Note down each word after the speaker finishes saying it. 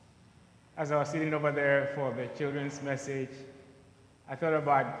As I was sitting over there for the children's message, I thought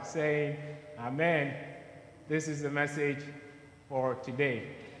about saying, Amen, this is the message for today.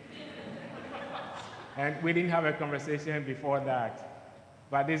 And we didn't have a conversation before that,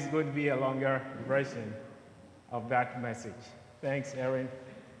 but this is going to be a longer version of that message. Thanks, Aaron.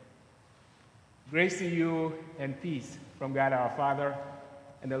 Grace to you and peace from God our Father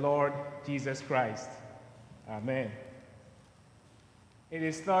and the Lord Jesus Christ. Amen. It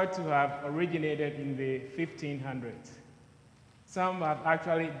is thought to have originated in the 1500s. Some have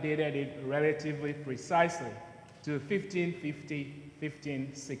actually dated it relatively precisely to 1550,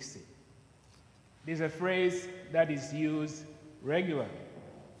 1560. It is a phrase that is used regularly.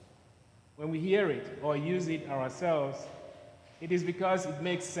 When we hear it or use it ourselves, it is because it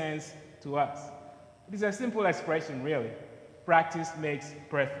makes sense to us. It is a simple expression, really. Practice makes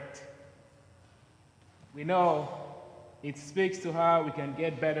perfect. We know it speaks to how we can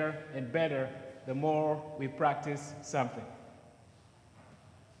get better and better the more we practice something.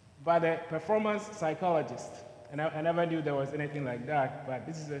 But a performance psychologist, and I never knew there was anything like that, but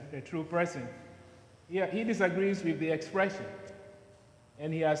this is a true person. He disagrees with the expression,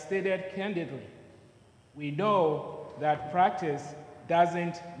 and he has stated candidly, we know that practice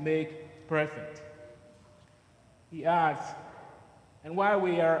doesn't make perfect. He adds, and while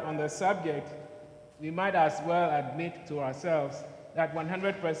we are on the subject, we might as well admit to ourselves that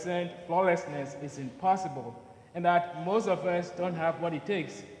 100% flawlessness is impossible, and that most of us don't have what it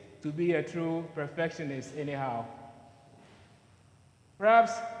takes to be a true perfectionist anyhow.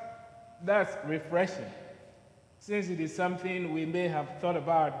 Perhaps that's refreshing, since it is something we may have thought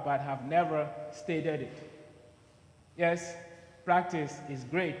about but have never stated it. Yes, practice is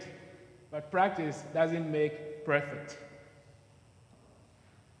great, but practice doesn't make perfect.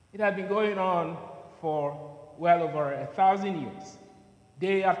 It had been going on for well over 1,000 years.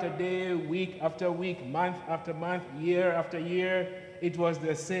 Day after day, week after week, month after month, year after year, it was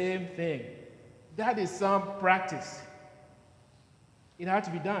the same thing. That is some practice. It had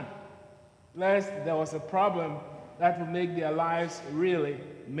to be done, lest there was a problem that would make their lives really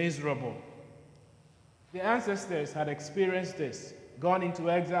miserable. The ancestors had experienced this, gone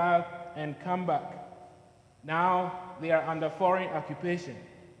into exile and come back. Now they are under foreign occupation.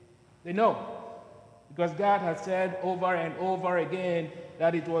 They know, because God had said over and over again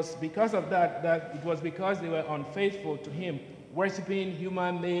that it was because of that it was because they were unfaithful to Him, worshiping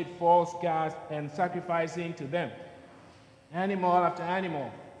human-made false gods and sacrificing to them. Animal after animal,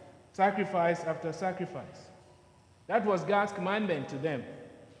 sacrifice after sacrifice. That was God's commandment to them.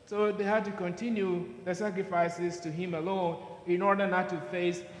 So they had to continue the sacrifices to Him alone in order not to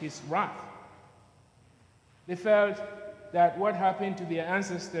face His wrath. They felt that what happened to their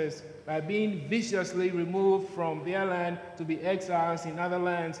ancestors by being viciously removed from their land to be exiles in other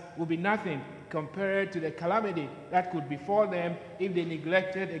lands would be nothing compared to the calamity that could befall them if they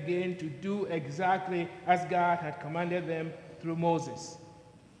neglected again to do exactly as God had commanded them through Moses.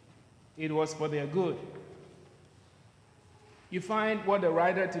 It was for their good. You find what the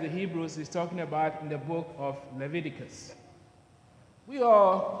writer to the Hebrews is talking about in the book of Leviticus. We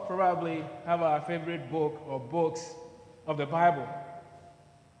all probably have our favorite book or books of the Bible.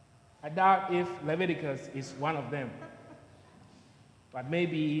 I doubt if Leviticus is one of them. But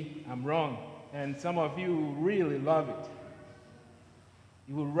maybe I'm wrong, and some of you really love it.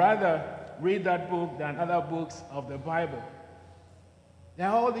 You would rather read that book than other books of the Bible. There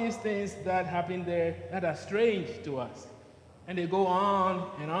are all these things that happen there that are strange to us, and they go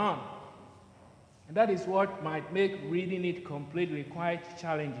on and on. And that is what might make reading it completely quite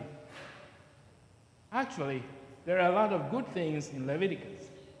challenging. Actually, there are a lot of good things in Leviticus.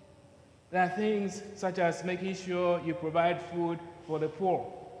 There are things such as making sure you provide food for the poor,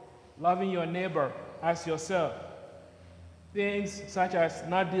 loving your neighbor as yourself. Things such as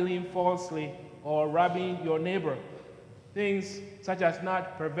not dealing falsely or robbing your neighbor. Things such as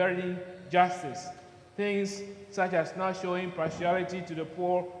not perverting justice. Things such as not showing partiality to the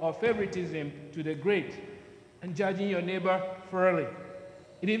poor or favoritism to the great, and judging your neighbor fairly.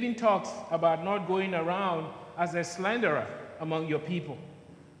 It even talks about not going around as a slanderer among your people.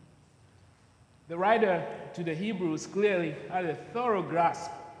 The writer to the Hebrews clearly had a thorough grasp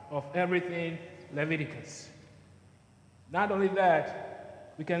of everything Leviticus. Not only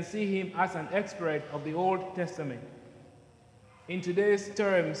that, we can see him as an expert of the Old Testament. In today's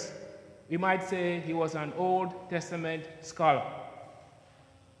terms, we might say he was an Old Testament scholar.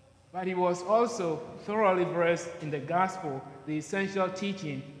 But he was also thoroughly versed in the gospel, the essential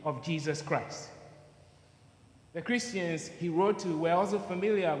teaching of Jesus Christ. The Christians he wrote to were also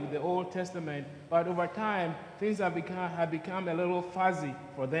familiar with the Old Testament, but over time, things had become a little fuzzy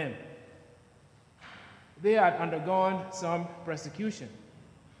for them. They had undergone some persecution,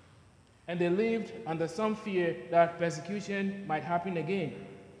 and they lived under some fear that persecution might happen again.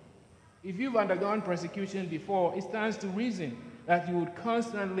 If you've undergone persecution before, it stands to reason that you would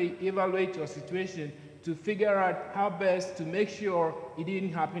constantly evaluate your situation to figure out how best to make sure it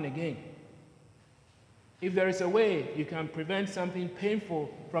didn't happen again. If there is a way you can prevent something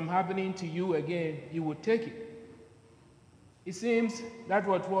painful from happening to you again, you would take it. It seems that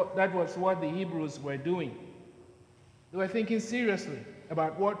was what the Hebrews were doing. They were thinking seriously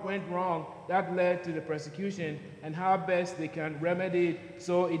about what went wrong that led to the persecution and how best they can remedy it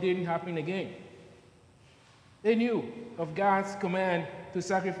so it didn't happen again. They knew of God's command to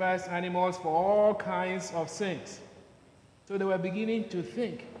sacrifice animals for all kinds of sins. So they were beginning to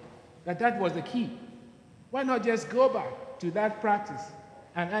think that that was the key. Why not just go back to that practice,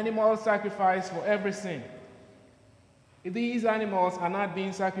 an animal sacrifice for every sin? If these animals are not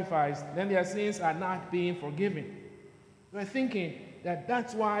being sacrificed, then their sins are not being forgiven. They were thinking that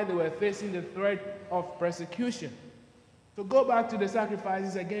that's why they were facing the threat of persecution. So go back to the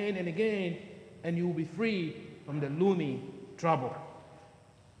sacrifices again and again, and you will be free from the looming trouble.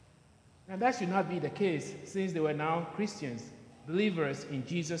 Now that should not be the case, since they were now Christians, believers in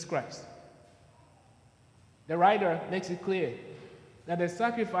Jesus Christ. The writer makes it clear that the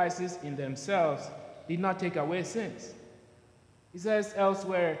sacrifices in themselves did not take away sins. He says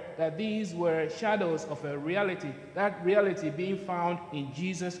elsewhere that these were shadows of a reality, that reality being found in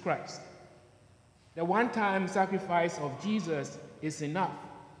Jesus Christ. The one-time sacrifice of Jesus is enough.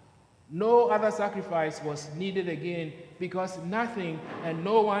 No other sacrifice was needed again, because nothing and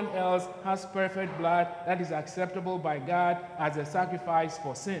no one else has perfect blood that is acceptable by God as a sacrifice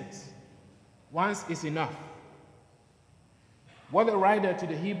for sins. Once is enough. What the writer to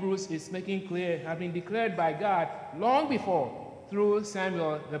the Hebrews is making clear had been declared by God long before through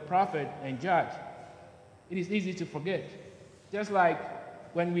Samuel the prophet and judge. It is easy to forget. Just like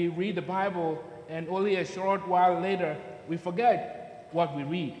when we read the Bible and only a short while later we forget what we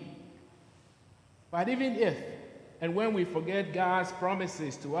read. But even if and when we forget God's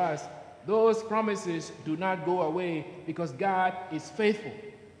promises to us, those promises do not go away, because God is faithful.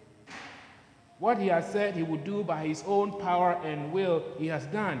 What he has said he would do by his own power and will, he has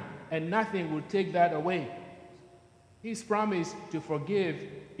done, and nothing will take that away. His promise to forgive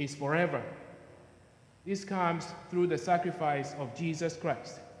is forever. This comes through the sacrifice of Jesus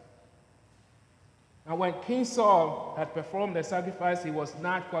Christ. Now, when King Saul had performed the sacrifice he was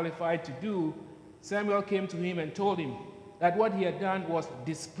not qualified to do, Samuel came to him and told him that what he had done was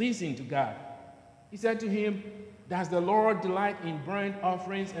displeasing to God. He said to him, "Does the Lord delight in burnt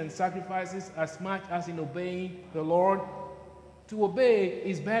offerings and sacrifices as much as in obeying the Lord? To obey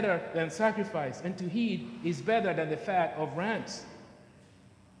is better than sacrifice, and to heed is better than the fat of rams."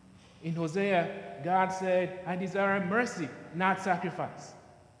 In Hosea, God said, "I desire mercy, not sacrifice."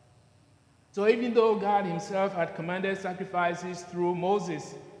 So even though God himself had commanded sacrifices through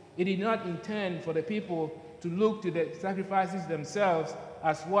Moses, he did not intend for the people to look to the sacrifices themselves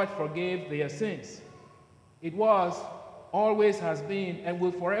as what forgave their sins. It was, always has been, and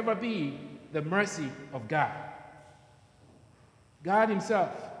will forever be the mercy of God. God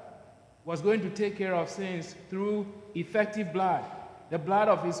himself was going to take care of sins through effective blood, the blood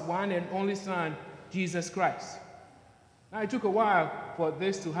of his one and only Son, Jesus Christ. Now, it took a while for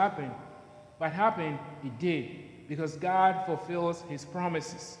this to happen, but happen it did, because God fulfills his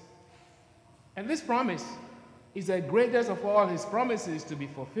promises. And this promise is the greatest of all his promises to be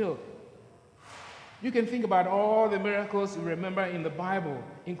fulfilled. You can think about all the miracles you remember in the Bible,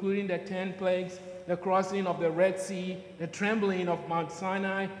 including the 10 plagues, the crossing of the Red Sea, the trembling of Mount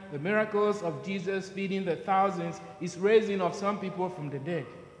Sinai, the miracles of Jesus feeding the thousands, his raising of some people from the dead.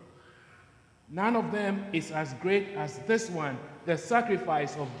 None of them is as great as this one, the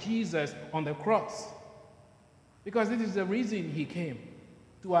sacrifice of Jesus on the cross. Because this is the reason he came,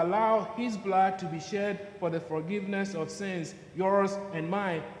 to allow his blood to be shed for the forgiveness of sins, yours and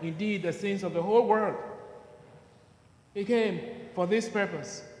mine, indeed the sins of the whole world. He came for this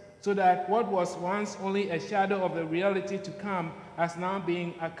purpose, so that what was once only a shadow of the reality to come has now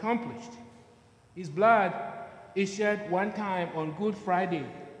been accomplished. His blood is shed one time on Good Friday,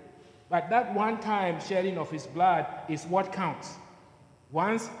 but that one time shedding of his blood is what counts.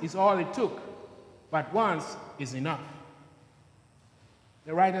 Once is all it took, but once is enough.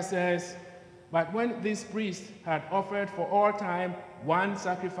 The writer says, "But when this priest had offered for all time one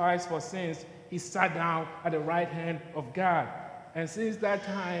sacrifice for sins, he sat down at the right hand of God. And since that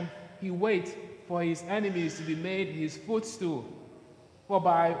time, he waits for his enemies to be made his footstool. For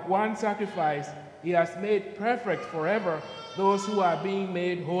by one sacrifice, he has made perfect forever those who are being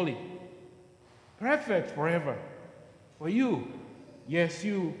made holy." perfect forever. For you, yes,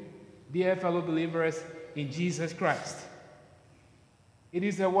 you, dear fellow believers in Jesus Christ. It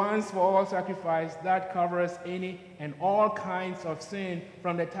is a once-for-all sacrifice that covers any and all kinds of sin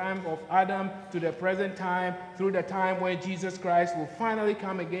from the time of Adam to the present time through the time when Jesus Christ will finally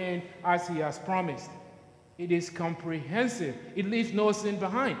come again as he has promised. It is comprehensive. It leaves no sin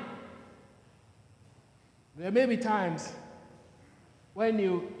behind. There may be times when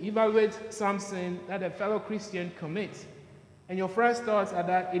you evaluate some sin that a fellow Christian commits, and your first thoughts are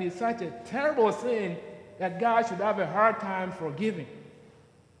that it is such a terrible sin that God should have a hard time forgiving.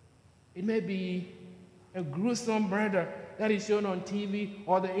 It may be a gruesome murder that is shown on TV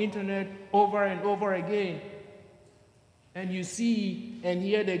or the internet over and over again, and you see and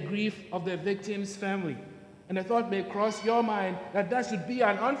hear the grief of the victim's family, and the thought may cross your mind that that should be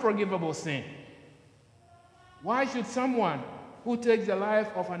an unforgivable sin. Why should someone who takes the life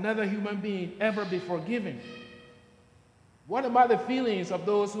of another human being ever be forgiven? What about the feelings of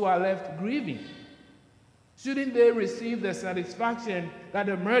those who are left grieving? Shouldn't they receive the satisfaction that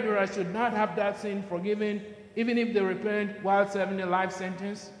the murderer should not have that sin forgiven, even if they repent while serving a life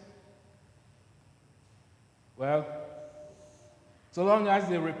sentence? Well, so long as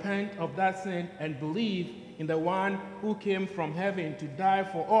they repent of that sin and believe in the one who came from heaven to die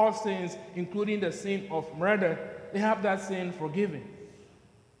for all sins, including the sin of murder, they have that sin forgiven.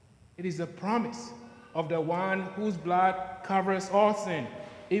 It is a promise of the one whose blood covers all sin,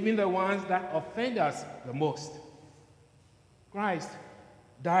 even the ones that offend us the most. Christ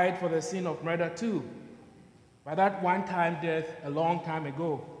died for the sin of murder too, by that one-time death a long time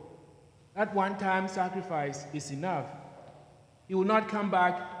ago. That one-time sacrifice is enough. He will not come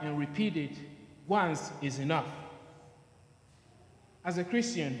back and repeat it. Once is enough. As a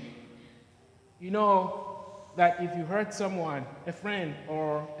Christian, you know that if you hurt someone, a friend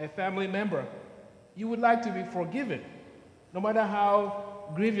or a family member, you would like to be forgiven, no matter how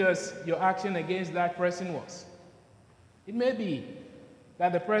grievous your action against that person was. It may be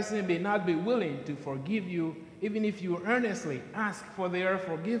that the person may not be willing to forgive you, even if you earnestly ask for their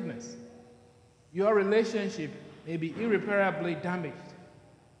forgiveness. Your relationship may be irreparably damaged.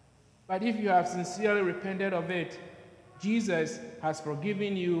 But if you have sincerely repented of it, Jesus has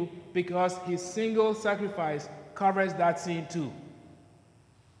forgiven you because his single sacrifice covers that sin too.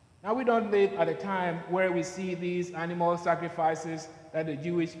 Now, we don't live at a time where we see these animal sacrifices that the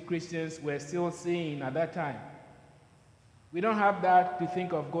Jewish Christians were still seeing at that time. We don't have that to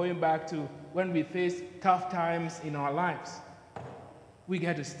think of going back to when we face tough times in our lives. We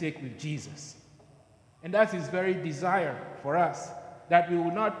get to stick with Jesus. And that's his very desire for us, that we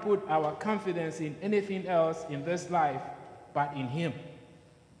will not put our confidence in anything else in this life but in him.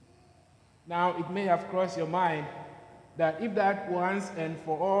 Now, it may have crossed your mind that if that once and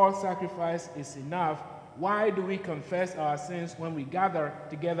for all sacrifice is enough, why do we confess our sins when we gather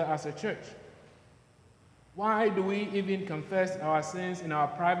together as a church? Why do we even confess our sins in our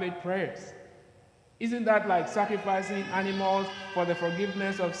private prayers? Isn't that like sacrificing animals for the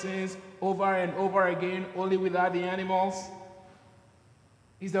forgiveness of sins over and over again, only without the animals?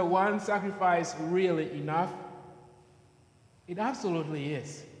 Is the one sacrifice really enough? It absolutely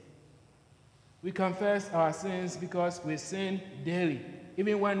is. We confess our sins because we sin daily,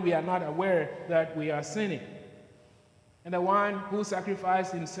 even when we are not aware that we are sinning. And the one who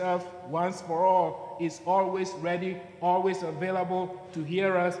sacrificed himself once for all is always ready, always available to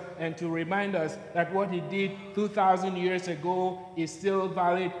hear us and to remind us that what he did 2,000 years ago is still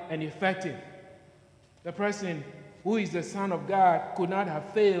valid and effective. The person who is the Son of God could not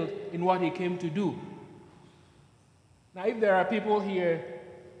have failed in what he came to do. Now, if there are people here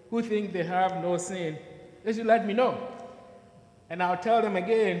who think they have no sin, they should let me know. And I'll tell them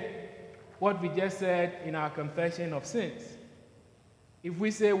again what we just said in our confession of sins. If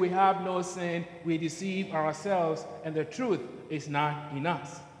we say we have no sin, we deceive ourselves, and the truth is not in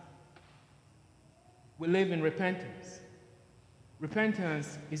us. We live in repentance.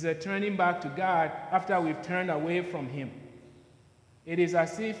 Repentance is a turning back to God after we've turned away from him. It is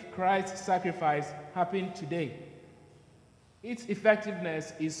as if Christ's sacrifice happened today. Its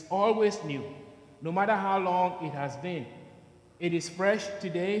effectiveness is always new, no matter how long it has been. It is fresh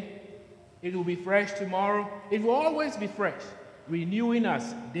today. It will be fresh tomorrow. It will always be fresh, renewing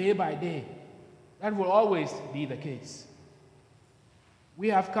us day by day. That will always be the case. We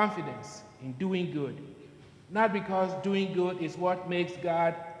have confidence in doing good, not because doing good is what makes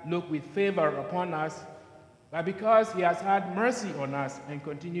God look with favor upon us, but because he has had mercy on us and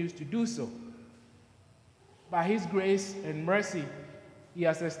continues to do so. By his grace and mercy, he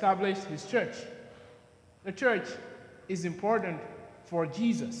has established his church. The church is important for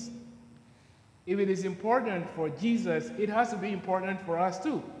Jesus. If it is important for Jesus, it has to be important for us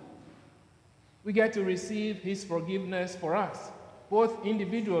too. We get to receive his forgiveness for us, both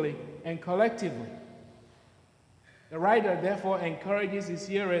individually and collectively. The writer therefore encourages his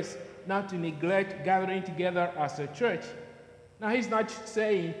hearers not to neglect gathering together as a church. Now, he's not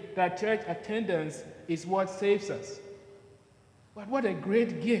saying that church attendance is what saves us. But what a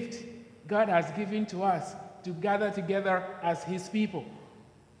great gift God has given to us to gather together as his people.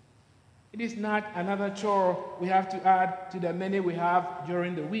 It is not another chore we have to add to the many we have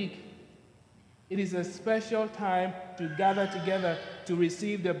during the week. It is a special time to gather together to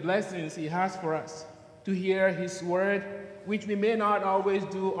receive the blessings he has for us, to hear his word, which we may not always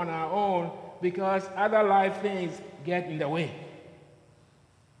do on our own because other life things get in the way.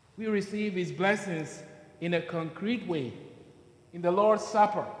 We receive his blessings in a concrete way, in the Lord's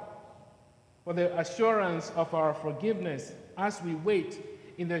Supper, for the assurance of our forgiveness as we wait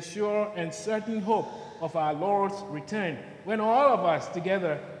in the sure and certain hope of our Lord's return, when all of us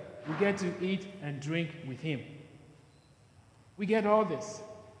together we get to eat and drink with him. We get all this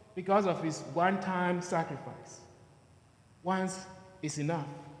because of his one-time sacrifice. Once is enough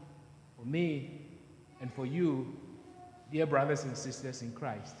for me and for you, dear brothers and sisters in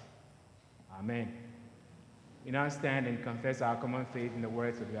Christ. Amen. We now stand and confess our common faith in the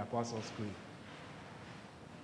words of the Apostles' Creed.